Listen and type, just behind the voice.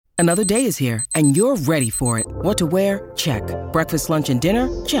Another day is here, and you're ready for it. What to wear? Check. Breakfast, lunch, and dinner?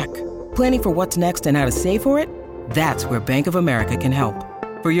 Check. Planning for what's next and how to save for it? That's where Bank of America can help.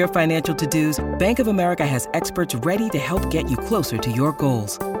 For your financial to-dos, Bank of America has experts ready to help get you closer to your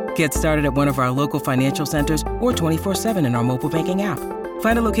goals. Get started at one of our local financial centers or 24/7 in our mobile banking app.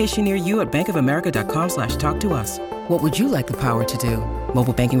 Find a location near you at bankofamerica.com/talktous. What would you like the power to do?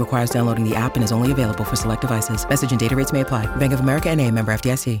 Mobile banking requires downloading the app and is only available for select devices. Message and data rates may apply. Bank of America N.A., member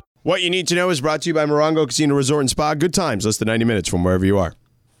FDIC. What you need to know is brought to you by Morongo Casino Resort and Spa. Good times, less than 90 minutes from wherever you are.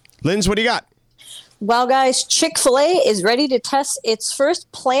 Linz, what do you got? Well, guys, Chick-fil-A is ready to test its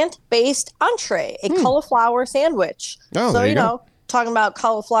first plant-based entree, a cauliflower sandwich. Oh, so, there you go. know, talking about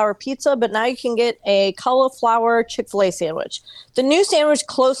cauliflower pizza, but now you can get a cauliflower Chick-fil-A sandwich. The new sandwich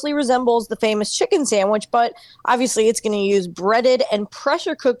closely resembles the famous chicken sandwich, but obviously it's going to use breaded and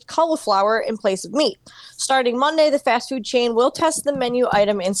pressure-cooked cauliflower in place of meat. Starting Monday, the fast food chain will test the menu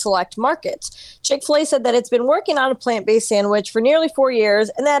item in select markets. Chick-fil-A said that it's been working on a plant-based sandwich for nearly 4 years,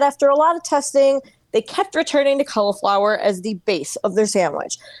 and that after a lot of testing, they kept returning to cauliflower as the base of their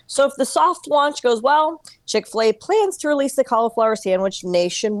sandwich. So if the soft launch goes well, Chick-fil-A plans to release the cauliflower sandwich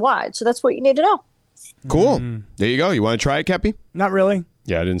nationwide. So that's what you need to know. Cool. There you go. You want to try it, Kepi? Not really.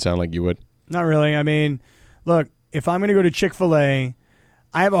 Yeah, it didn't sound like you would. Not really. I mean, look, if I'm going to go to Chick-fil-A,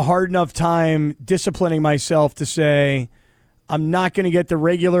 I have a hard enough time disciplining myself to say I'm not going to get the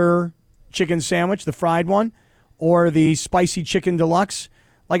regular chicken sandwich, the fried one, or the spicy chicken deluxe.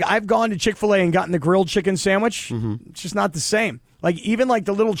 Like, I've gone to Chick-fil-A and gotten the grilled chicken sandwich. Mm-hmm. It's just not the same. Like, even like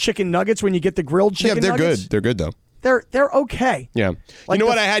the little chicken nuggets when you get the grilled chicken nuggets. Yeah, they're good. They're good, though. They're okay. Yeah. Like, you know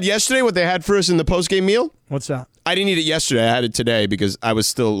what I had yesterday, what they had for us in the post-game meal? What's that? I didn't eat it yesterday. I had it today because I was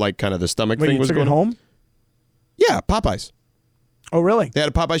still, like, kind of the stomach Wait, thing you was took going it home? Yeah, Popeyes. Oh, really? They had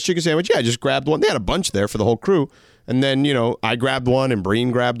a Popeyes chicken sandwich. Yeah, I just grabbed one. They had a bunch there for the whole crew. And then, you know, I grabbed one and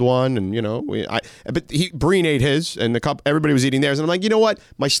Breen grabbed one. And, you know, Breen ate his and everybody was eating theirs. And I'm like, you know what?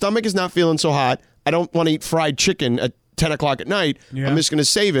 My stomach is not feeling so hot. I don't want to eat fried chicken at 10 o'clock at night. Yeah. I'm just going to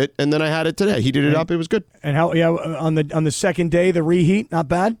save it. And then I had it today. Heated it up. It was good. And how, on the second day, the reheat, not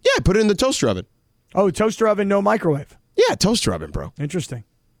bad? Yeah, I put it in the toaster oven. Oh, toaster oven, no microwave. Yeah, toaster oven, bro. Interesting.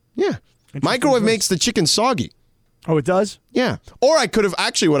 Yeah. Microwave makes the chicken soggy. Oh, it does? Yeah. Or I could have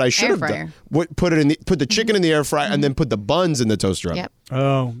actually what I should have done. Put the chicken in the air fryer and then put the buns in the toaster oven. Yep.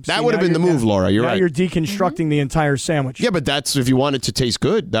 Oh. That would have been the move, Laura. You're right. Now you're deconstructing the entire sandwich. Yeah, but that's if you want it to taste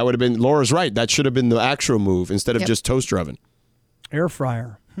good. That would have been Laura's right. That should have been the actual move instead of just toaster oven. Air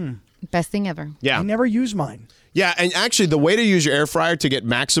fryer. Best thing ever. Yeah. I never use mine. Yeah, and actually the way to use your air fryer to get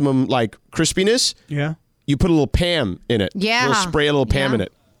maximum like crispiness, you put a little Pam in it. Yeah. You'll spray a little Pam in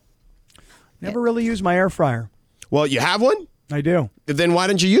it. Never really use my air fryer. Well, you have one? I do. Then why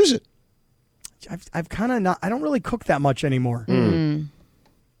don't you use it? I've kind of not. I don't really cook that much anymore. Mm.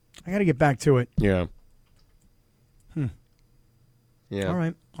 I got to get back to it. Yeah. Yeah. All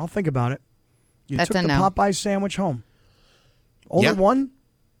right. I'll think about it. You That's took a the no. Popeye sandwich home. Only one?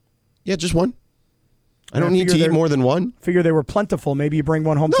 Yeah, just one. I don't need to eat more than one. Figure they were plentiful. Maybe you bring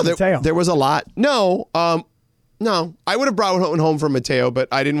one home for Mateo. There was a lot. No. No. I would have brought one home for Mateo, but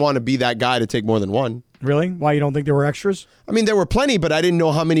I didn't want to be that guy to take more than one. Really? Why, you don't think there were extras? I mean, there were plenty, but I didn't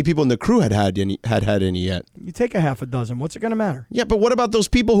know how many people in the crew had any yet. You take a half a dozen. What's it going to matter? Yeah, but what about those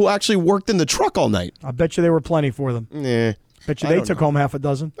people who actually worked in the truck all night? I bet you there were plenty for them. Nah. Bet you they took home half a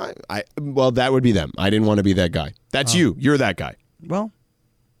dozen. Well, that would be them. I didn't want to be that guy. That's you. You're that guy. Well,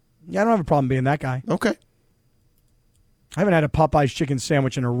 yeah, I don't have a problem being that guy. Okay. I haven't had a Popeye's chicken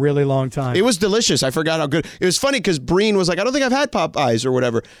sandwich in a really long time. It was delicious. I forgot how good. It was funny because Breen was like, I don't think I've had Popeyes or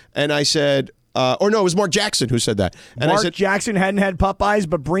whatever. And I said, or no, it was Mark Jackson who said that. And Mark I said, Jackson hadn't had Popeyes,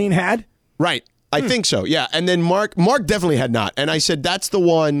 but Breen had? Right. I think so, yeah. And then Mark definitely had not. And I said, that's the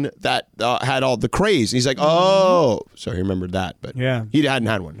one that had all the craze. And he's like, oh. So he remembered that. But he hadn't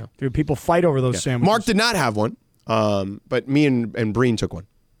had one, no. Dude, people fight over those sandwiches. Mark did not have one, but me and Breen took one.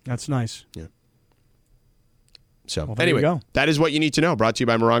 That's nice. Yeah. So, well, there anyway, you go. that is what you need to know. Brought to you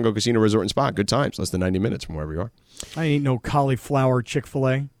by Morongo Casino Resort and Spa. Good times. Less than 90 minutes from wherever you are. I ain't no cauliflower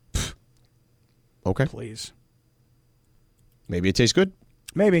Chick-fil-A. Okay. Please. Maybe it tastes good.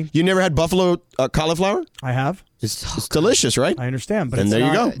 Maybe. You never had buffalo cauliflower? I have. It's delicious, right? I understand. But and it's there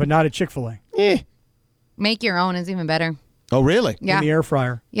you not, go. But not at Chick-fil-A. Make your own is even better. Oh, really? Yeah. In the air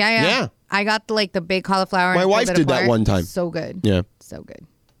fryer. Yeah. I got the big cauliflower. My and wife pulled it did that apart. one time. So good. Yeah. So good.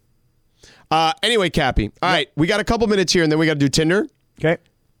 Anyway, Cappy. All right. We got a couple minutes here, and then we got to do Tinder. Okay.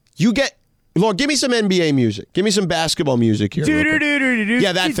 Lord, give me some NBA music. Give me some basketball music here.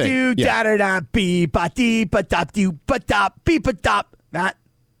 Yeah, that thing. Yeah. That.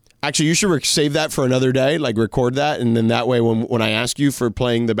 Actually, you should save that for another day, like record that, and then that way when I ask you for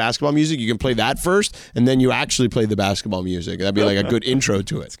playing the basketball music, you can play that first, and then you actually play the basketball music. That'd be like a good intro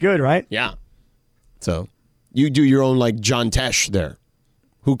to it. It's good, right? Yeah. So you do your own like John Tesh there.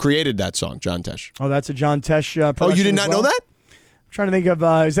 Who created that song, John Tesh? Oh, that's a John Tesh production. Oh, you did not know that? I'm trying to think of,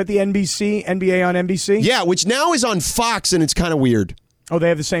 is that the NBA on NBC? Yeah, which now is on Fox, and it's kind of weird. Oh, they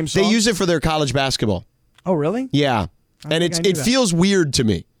have the same song? They use it for their college basketball. Oh, really? Yeah. And it feels weird to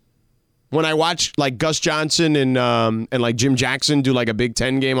me. When I watch like Gus Johnson and like Jim Jackson do like a Big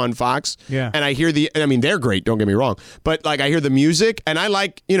Ten game on Fox, yeah, and I hear they're great, don't get me wrong, but like I hear the music and I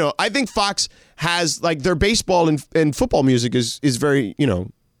like, I think Fox has like their baseball and football music is very,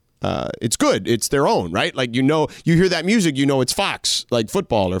 it's good. It's their own, right? Like, you hear that music, it's Fox, like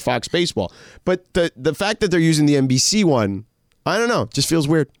football or Fox baseball. But the fact that they're using the NBC one, I don't know, just feels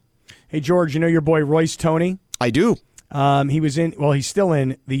weird. Hey, George, you know your boy Royce Toney? I do. He's still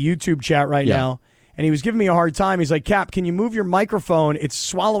in the YouTube chat right now, and he was giving me a hard time. He's like, Cap, can you move your microphone? It's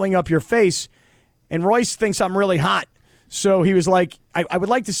swallowing up your face. And Royce thinks I'm really hot. So he was like, I would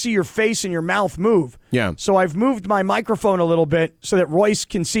like to see your face and your mouth move. Yeah. So I've moved my microphone a little bit so that Royce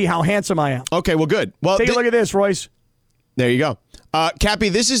can see how handsome I am. Okay, well, good. Well, take a look at this, Royce. There you go. Cappy,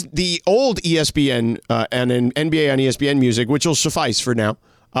 this is the old ESPN and an NBA on ESPN music, which will suffice for now.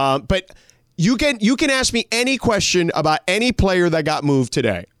 But you can ask me any question about any player that got moved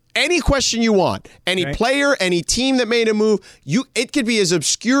today. Any question you want. Any player, any team that made a move. It could be as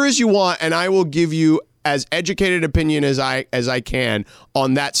obscure as you want, and I will give you as educated opinion as I can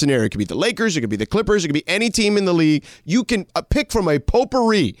on that scenario. It could be the Lakers, it could be the Clippers, it could be any team in the league. You can pick from a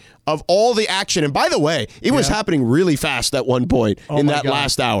potpourri of all the action. And by the way, it was happening really fast at one point in that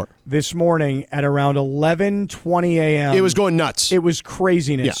last hour. This morning at around 11:20 a.m. It was going nuts. It was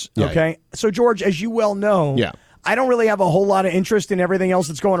craziness. Yeah. Okay? So, George, as you well know, I don't really have a whole lot of interest in everything else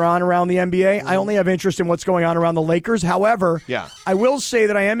that's going on around the NBA. I only have interest in what's going on around the Lakers. However, I will say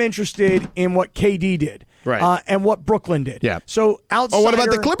that I am interested in what KD did. Right. And what Brooklyn did. Yeah. So outside. Oh, what about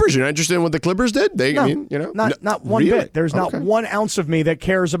the Clippers? You're not interested in what the Clippers did? Not one really? bit. There's not 1 ounce of me that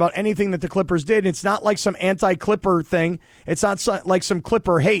cares about anything that the Clippers did. It's not like some anti-Clipper thing. It's not like some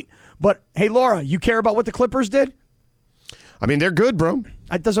Clipper hate. But hey, Laura, you care about what the Clippers did? I mean, they're good, bro.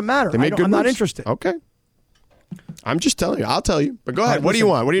 It doesn't matter. They made good I'm moves. not interested. Okay. I'm just telling you. I'll tell you. But go ahead. What do you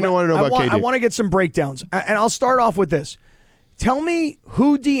want? What do you want to know about KD? I want to get some breakdowns. And I'll start off with this. Tell me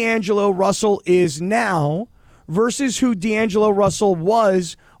who D'Angelo Russell is now versus who D'Angelo Russell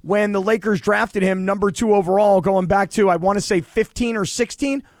was when the Lakers drafted him number 2 overall, going back to, I want to say, 15 or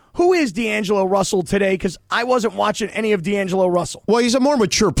 16. Who is D'Angelo Russell today? Because I wasn't watching any of D'Angelo Russell. Well, he's a more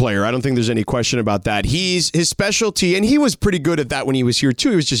mature player. I don't think there's any question about that. His specialty, and he was pretty good at that when he was here too.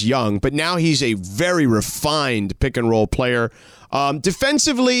 He was just young, but now he's a very refined pick and roll player.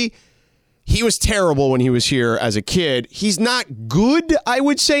 Defensively, he was terrible when he was here as a kid. He's not good, I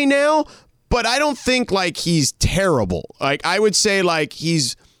would say now, but I don't think like he's terrible. Like I would say like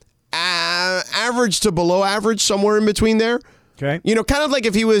he's average to below average, somewhere in between there. Okay. Kind of like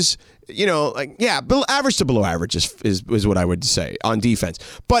if he was, average to below average is what I would say on defense.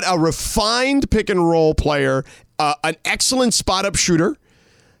 But a refined pick and roll player, an excellent spot up shooter.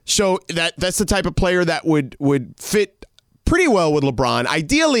 So that's the type of player that would fit pretty well with LeBron.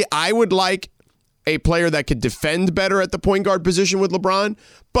 Ideally, I would like a player that could defend better at the point guard position with LeBron.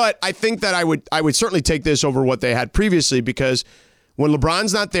 But I think that I would certainly take this over what they had previously, because when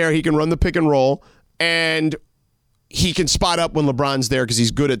LeBron's not there, he can run the pick and roll, and he can spot up when LeBron's there because he's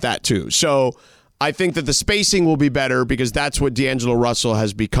good at that too. So I think that the spacing will be better because that's what D'Angelo Russell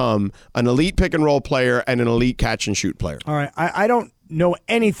has become, an elite pick and roll player and an elite catch and shoot player. All right. I don't know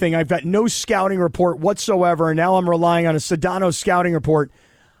anything. I've got no scouting report whatsoever, and now I'm relying on a Sedano scouting report.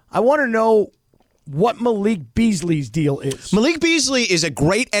 I want to know what Malik Beasley's deal is. Malik Beasley is a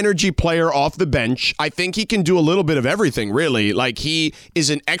great energy player off the bench. I think he can do a little bit of everything, really. Like, he is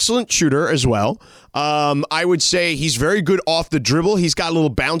an excellent shooter as well. I would say he's very good off the dribble. He's got a little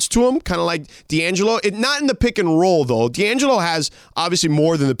bounce to him, kind of like D'Angelo. Not in the pick and roll, though. D'Angelo has obviously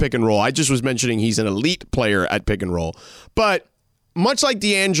more than the pick and roll. I just was mentioning he's an elite player at pick and roll. But much like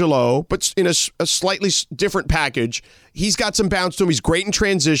D'Angelo, but in a slightly different package, he's got some bounce to him. He's great in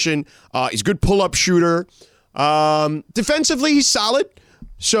transition. He's a good pull-up shooter. Defensively, he's solid.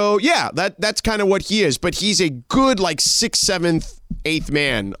 So, yeah, that's kind of what he is. But he's a good, like, 6th, 7th, 8th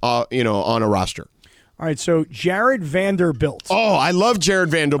man, on a roster. All right, so Jared Vanderbilt. Oh, I love Jared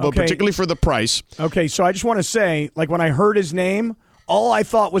Vanderbilt, particularly for the price. Okay, so I just want to say, like, when I heard his name, all I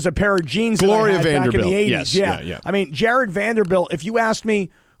thought was a pair of jeans Gloria that I had Vanderbilt. back in the 80s. Yes. Yeah. I mean, Jared Vanderbilt, if you asked me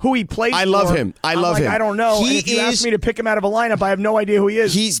who he plays I love for, him. I I'm love like, him. I don't know. He And if you ask is- me to pick him out of a lineup, I have no idea who he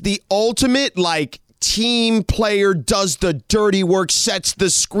is. He's the ultimate, team player, does the dirty work, sets the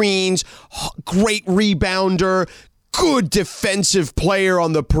screens, great rebounder, good defensive player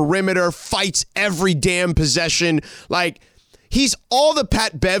on the perimeter, fights every damn possession. He's all the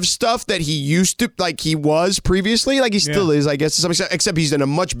Pat Bev stuff that he used to, he was previously. He still is, I guess, to some extent, except he's in a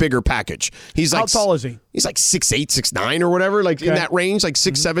much bigger package. He's How tall is he? He's 6'8", 6'9", or whatever, in that range,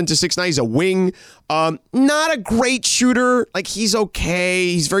 6'7" to 6'9". He's a wing. Not a great shooter. He's okay.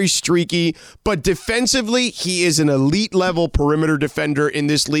 He's very streaky. But defensively, he is an elite level perimeter defender in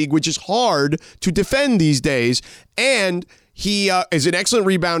this league, which is hard to defend these days. And he is an excellent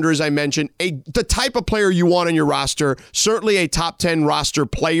rebounder, as I mentioned. The type of player you want on your roster. Certainly a top 10 roster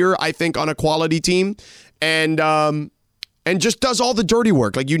player, I think, on a quality team. And just does all the dirty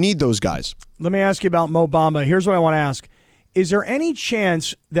work. You need those guys. Let me ask you about Mo Bamba. Here's what I want to ask. Is there any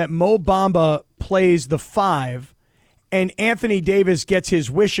chance that Mo Bamba plays the 5 and Anthony Davis gets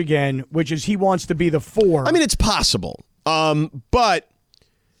his wish again, which is he wants to be the 4? I mean, it's possible. But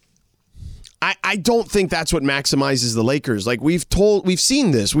I don't think that's what maximizes the Lakers. We've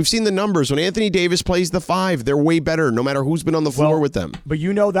seen this. We've seen the numbers. When Anthony Davis plays the 5, they're way better, no matter who's been on the floor with them. But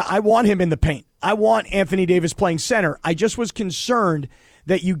you know that I want him in the paint. I want Anthony Davis playing center. I just was concerned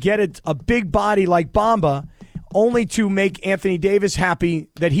that you get a big body like Bamba only to make Anthony Davis happy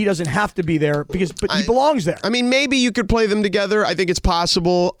that he doesn't have to be there but he belongs there. I mean, maybe you could play them together. I think it's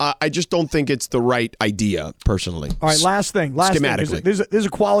possible. I just don't think it's the right idea, personally. All right, last thing. Schematically. There's a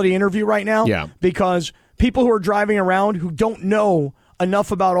quality interview right now. Yeah. Because people who are driving around who don't know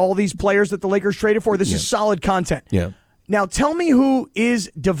enough about all these players that the Lakers traded for, this is solid content. Yeah. Now, tell me who is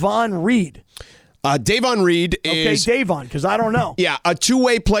Devon Reed. Davon Reed is... Okay, Davon, because I don't know. Yeah, a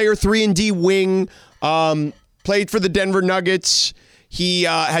two-way player, 3-and-D wing, played for the Denver Nuggets. He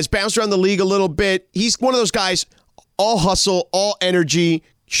has bounced around the league a little bit. He's one of those guys, all hustle, all energy,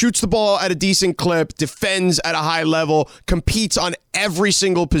 shoots the ball at a decent clip, defends at a high level, competes on every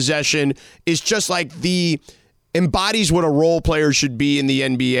single possession, is just embodies what a role player should be in the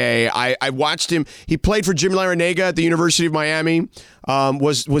NBA. I watched him. He played for Jim Larinaga at the University of Miami.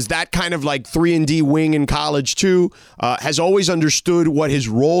 Was that kind of 3-and-D wing in college too. Has always understood what his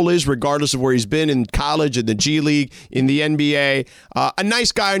role is, regardless of where he's been in college, in the G League, in the NBA. A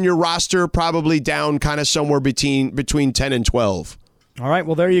nice guy on your roster, probably down kind of somewhere between 10 and 12. All right,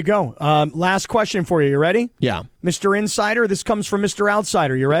 well, there you go. Last question for you. You ready? Yeah. Mr. Insider, this comes from Mr.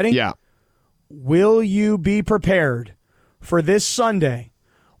 Outsider. You ready? Yeah. Will you be prepared for this Sunday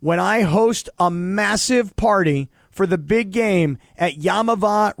when I host a massive party for the big game at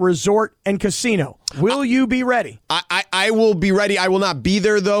Yamava Resort and Casino? Will you be ready? I will be ready. I will not be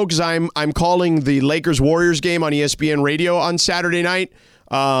there, though, because I'm calling the Lakers-Warriors game on ESPN Radio on Saturday night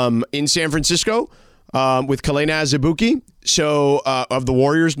in San Francisco with Kalena Azubuike. So of the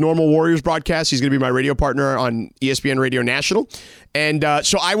Warriors, normal Warriors broadcast, he's going to be my radio partner on ESPN Radio National. And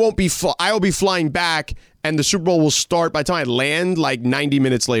so I will be flying back, and the Super Bowl will start by the time I land 90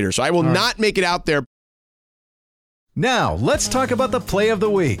 minutes later. So I will not make it out there. Now, let's talk about the play of the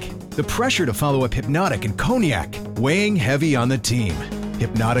week. The pressure to follow up Hypnotic and Cognac, weighing heavy on the team.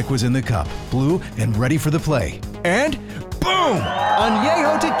 Hypnotic was in the cup, blue, and ready for the play. And boom!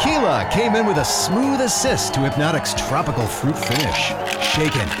 Añejo Tequila came in with a smooth assist to Hypnotic's tropical fruit finish.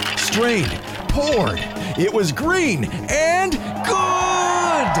 Shaken, strained, poured. It was green and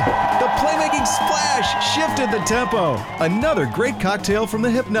good! The playmaking splash shifted the tempo. Another great cocktail from the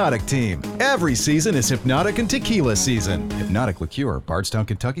Hypnotic team. Every season is Hypnotic and Tequila season. Hypnotic Liqueur, Bardstown,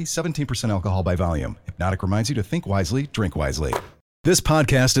 Kentucky, 17% alcohol by volume. Hypnotic reminds you to think wisely, drink wisely. This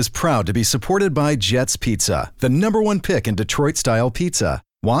podcast is proud to be supported by Jets Pizza, the #1 pick in Detroit-style pizza.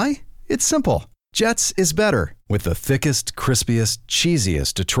 Why? It's simple. Jets is better. With the thickest, crispiest,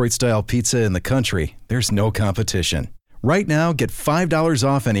 cheesiest Detroit-style pizza in the country, there's no competition. Right now, get $5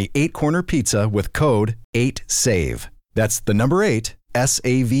 off any 8-corner pizza with code 8SAVE. That's the number 8,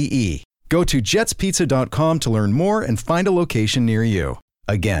 S-A-V-E. Go to jetspizza.com to learn more and find a location near you.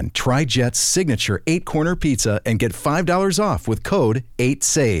 Again, try Jet's signature 8-corner pizza and get $5 off with code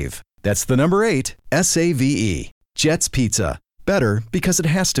 8SAVE. That's the number 8, S-A-V-E. Jet's Pizza. Better because it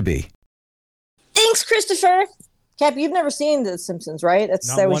has to be. Thanks, Christopher. Cap, you've never seen The Simpsons, right?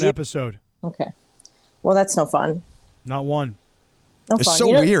 Not one episode. Okay. Well, that's no fun. Not one. No It's fun. so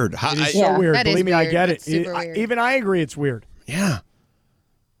weird. It is Yeah. so weird. That is Believe me, I weird. get it. That's super weird. Even I agree it's weird. Yeah.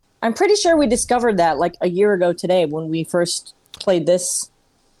 I'm pretty sure we discovered that a year ago today when we first played this,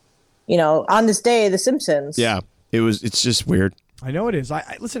 on this day, The Simpsons. Yeah. It's just weird. I know it is.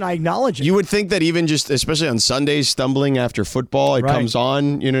 Listen, I acknowledge it. You would think that even just, especially on Sundays, stumbling after football, it Right. comes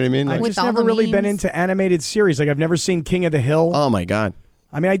on. You know what I mean? I've Like, just all never the really been memes. into animated series. Like, I've never seen King of the Hill. oh my God.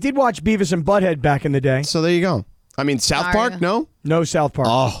 I mean, I did watch Beavis and Butthead back in the day. So there you go. I mean, South Sorry. Park, no? No South Park.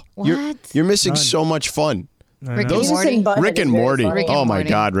 Oh, What? you're missing so much fun. Rick Those- and Morty. Butthead Rick is and very Morty. funny. Rick and Oh my Morty.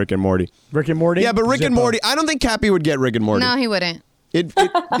 God, Rick and Morty. Rick and Morty? Yeah, but Rick and Zippo. Morty, I don't think Cappy would get Rick and Morty. No, he wouldn't.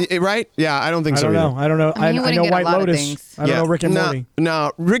 Right? Yeah, I don't think I so don't either. know. I don't know. I mean, he I wouldn't know get a White lot of Lotus. things. I don't know Rick and Morty.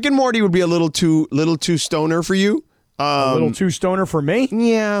 No, Rick and Morty would be a little too stoner for you. A little too stoner for me?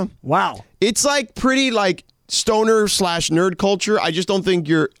 Yeah. Wow. It's like pretty like stoner / nerd culture. I just don't think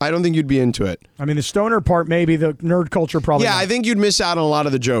you'd be into it. I mean, the stoner part, maybe. The nerd culture, probably Yeah, not. I think you'd miss out on a lot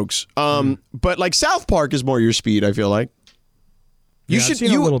of the jokes. But like South Park is more your speed, I feel like. Yeah, I've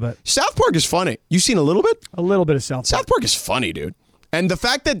seen a little bit. South Park is funny. You seen a little bit? A little bit of South Park. South Park is funny, dude. And the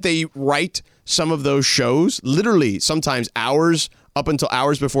fact that they write some of those shows literally sometimes hours up until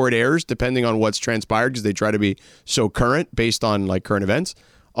hours before it airs, depending on what's transpired, because they try to be so current based on like current events.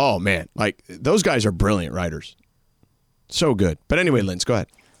 Oh man, like those guys are brilliant writers. So good. But anyway, Linz, go ahead.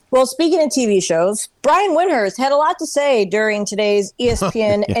 Well, speaking of TV shows, Brian Windhorst had a lot to say during today's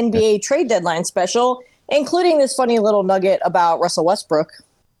ESPN NBA trade deadline special, including this funny little nugget about Russell Westbrook.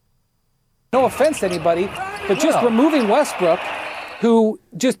 No offense to anybody, but just removing Westbrook, who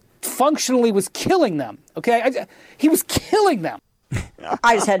just functionally was killing them. Okay, he was killing them.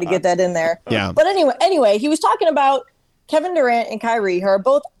 I just had to get that in there. Yeah. But anyway, he was talking about Kevin Durant and Kyrie, who are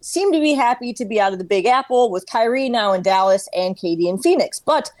both seem to be happy to be out of the Big Apple, with Kyrie now in Dallas and KD in Phoenix.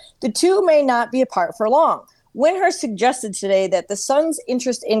 But the two may not be apart for long. Windhorst suggested today that the Suns'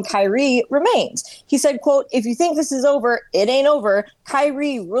 interest in Kyrie remains. He said, quote, "If you think this is over, it ain't over.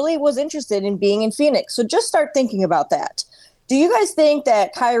 Kyrie really was interested in being in Phoenix. So just start thinking about that." Do you guys think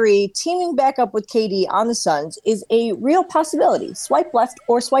that Kyrie teaming back up with KD on the Suns is a real possibility? Swipe left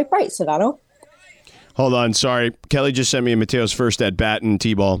or swipe right, Sedano? Hold on, sorry. Kelly just sent me Mateo's first at bat and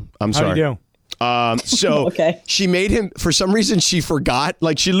T-ball. I'm sorry. How do you do? So Okay. she made him, for some reason she forgot,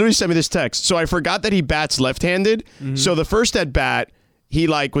 like she literally sent me this text. So I forgot that he bats left-handed. So the first at bat, he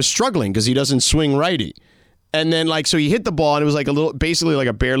like was struggling because he doesn't swing righty. And then like, so he hit the ball and it was like a little, basically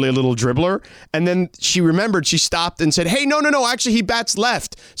like barely a little dribbler. And then she remembered, she stopped and said, hey, no, actually he bats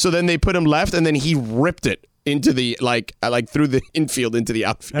left. So then they put him left and then he ripped it into the, like through the infield into the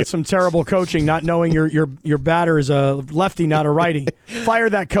outfield. That's some terrible coaching, not knowing your batter is a lefty, not a righty. Fire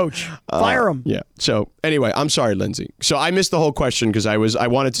that coach. Fire him. Yeah. So anyway, I'm sorry, Lindsay. So I missed the whole question because I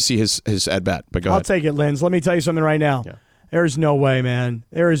wanted to see his at bat. But go I'll ahead. take it, Linz. Let me tell you something right now. There's no way, man.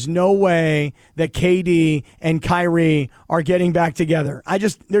 There is no way that KD and Kyrie are getting back together.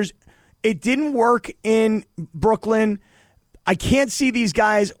 It didn't work in Brooklyn. I can't see these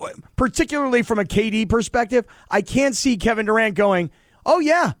guys, particularly from a KD perspective. I can't see Kevin Durant going, oh,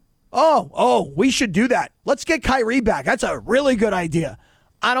 yeah. Oh, we should do that. Let's get Kyrie back. That's a really good idea.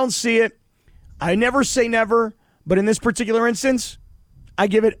 I don't see it. I never say never, but in this particular instance, I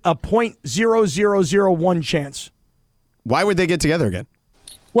give it a 0.0001 chance. Why would they get together again?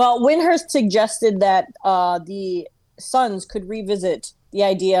 Well, Windhorst suggested that the Suns could revisit the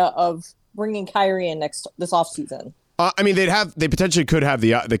idea of bringing Kyrie in this offseason. I mean, they potentially could have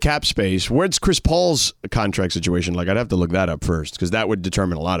the cap space. Where's Chris Paul's contract situation? Like, I'd have to look that up first because that would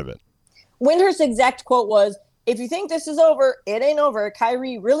determine a lot of it. Windhorst's exact quote was, "If you think this is over, it ain't over.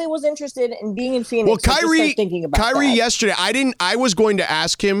 Kyrie really was interested in being in Phoenix." Well, so just Kyrie, start thinking about that. yesterday, I was going to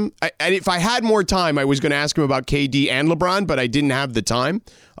ask him, and if I had more time, I was going to ask him about KD and LeBron, but I didn't have the time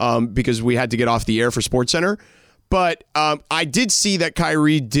because we had to get off the air for SportsCenter. But I did see that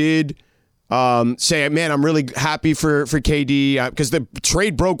Kyrie did say, man, I'm really happy for KD because the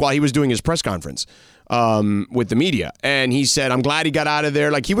trade broke while he was doing his press conference with the media. And he said, I'm glad he got out of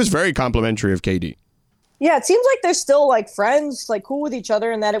there. Like, he was very complimentary of KD. Yeah, it seems like they're still like friends, like cool with each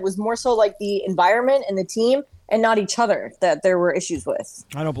other, and that it was more so like the environment and the team and not each other that there were issues with.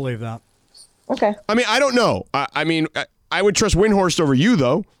 I don't believe that. Okay. I mean, I don't know. I mean, I would trust Windhorst over you,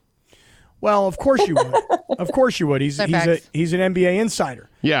 though. Well, of course you would. Of course you would. He's an NBA insider.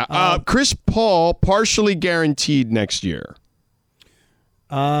 Yeah. Chris Paul partially guaranteed next year.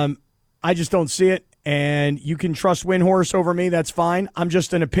 I just don't see it. And you can trust Windhorst over me. That's fine. I'm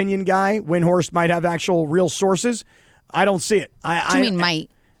just an opinion guy. Windhorst might have actual real sources. I don't see it. What do you mean might?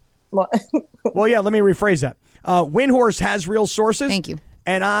 Well, yeah, let me rephrase that. Windhorst has real sources. Thank you.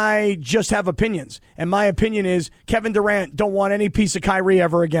 And I just have opinions. And my opinion is Kevin Durant don't want any piece of Kyrie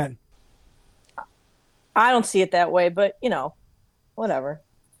ever again. I don't see it that way, but, whatever.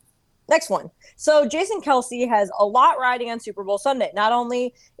 Next one. So Jason Kelsey has a lot riding on Super Bowl Sunday. Not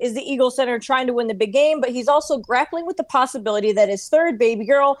only is the Eagles center trying to win the big game, but he's also grappling with the possibility that his third baby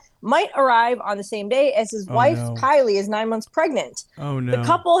girl might arrive on the same day as his wife, Kylie, is 9 months pregnant. Oh, no. The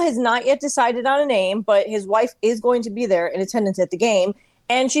couple has not yet decided on a name, but his wife is going to be there in attendance at the game.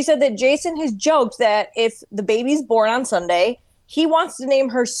 And she said that Jason has joked that if the baby's born on Sunday, he wants to name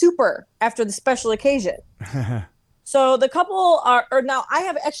her Super after the special occasion. So the couple now I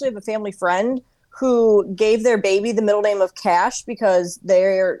have a family friend who gave their baby the middle name of Cash because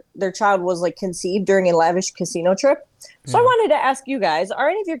their child was like conceived during a lavish casino trip. So I wanted to ask you guys, are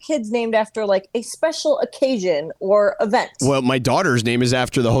any of your kids named after like a special occasion or event? Well, my daughter's name is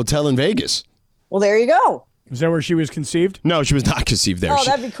after the hotel in Vegas. Well, there you go. Is that where she was conceived? No, she was not conceived there. Oh,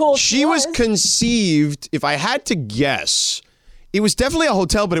 that'd be cool if She she was was. conceived, if I had to guess, it was definitely a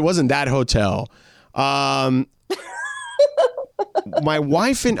hotel, but it wasn't that hotel. My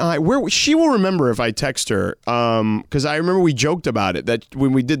wife and I, she will remember if I text her, because I remember we joked about it, that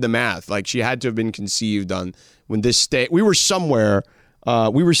when we did the math, like she had to have been conceived on when this stay. We were somewhere.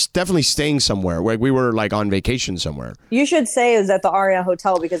 We were definitely staying somewhere. We were like on vacation somewhere. You should say it was at the Aria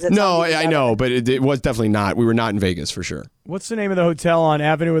Hotel because it's No, I know, but it was definitely not. We were not in Vegas for sure. What's the name of the hotel on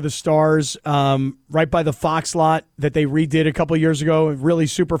Avenue of the Stars, right by the Fox lot that they redid a couple years ago? A really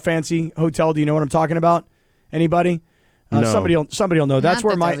super fancy hotel. Do you know what I'm talking about? Anybody? No. Somebody will know. That's Not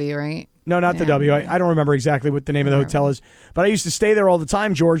where the my W, right? No, not the W. I don't remember exactly what the name of the hotel is, but I used to stay there all the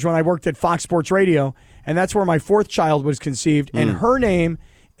time, George, when I worked at Fox Sports Radio, and that's where my fourth child was conceived, and her name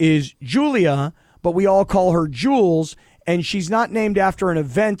is Julia, but we all call her Jules, and she's not named after an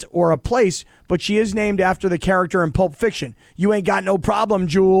event or a place, but she is named after the character in Pulp Fiction. You ain't got no problem,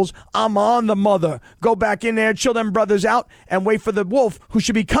 Jules. I'm on the mother. Go back in there, chill them brothers out, and wait for the wolf who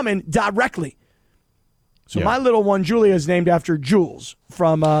should be coming directly. So my little one, Julia, is named after Jules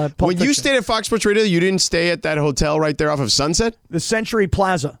from Pulp When Fiction. you stayed at Fox Sports Radio, you didn't stay at that hotel right there off of Sunset? The Century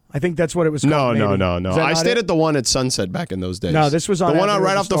Plaza. I think that's what it was called. No. Is that I not stayed it? at the one at Sunset back in those days. No, this was on the one Avenue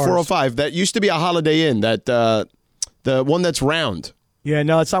right of off the the Stars. 405. That used to be a Holiday Inn. That the one that's round. Yeah,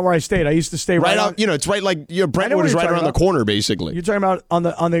 no, it's not where I stayed. I used to stay right out. on. It's right like Brentwood what is you're right talking around the about. corner, basically. You're talking about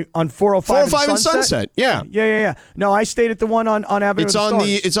on 405. 405 and and Sunset. Yeah. Yeah. No, I stayed at the one on Avenue It's of the on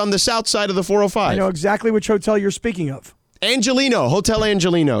Stars. it's on the south side of the 405. I know exactly which hotel you're speaking of. Angelino, Hotel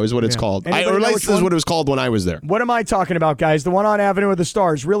Angelino is what it's called. Anybody Or at know least which this is one? what it was called when I was there. What am I talking about, guys? The one on Avenue of the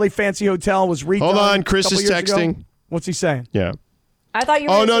Stars. Really fancy hotel. Was redone. Hold on, Chris a couple is years ago. texting. What's he saying? Yeah. I thought you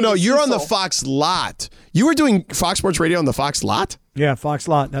were Oh, gonna no. say You're on the Cecil. Fox lot. You were doing Fox Sports Radio on the Fox lot? Yeah, Fox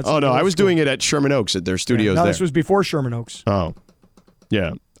Lot. That's Oh, no. I was cool. doing it at Sherman Oaks at their studios No, there. this was before Sherman Oaks. Oh.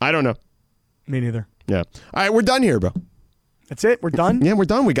 Yeah. I don't know. Me neither. Yeah. All right, we're done here, bro. That's it. We're done. Yeah, we're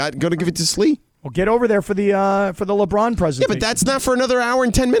done. We got to give it to Slee. Well, get over there for the LeBron Yeah, presentation. but that's not for another hour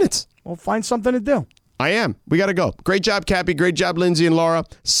and 10 minutes. Well, find something to do. I am. We got to go. Great job, Cappy. Great job, Lindsay and Laura.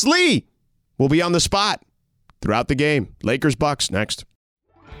 Slee will be on the spot throughout the game. Lakers Bucks next.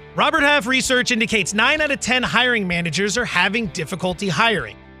 Robert Half research indicates 9 out of 10 hiring managers are having difficulty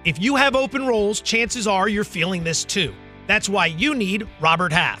hiring. If you have open roles, chances are you're feeling this too. That's why you need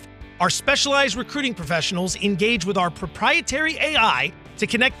Robert Half. Our specialized recruiting professionals engage with our proprietary AI to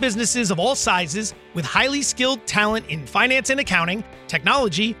connect businesses of all sizes with highly skilled talent in finance and accounting,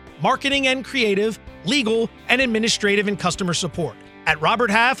 technology, marketing and creative, legal, and administrative and customer support. At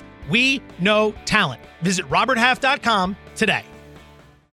Robert Half, we know talent. Visit roberthalf.com today.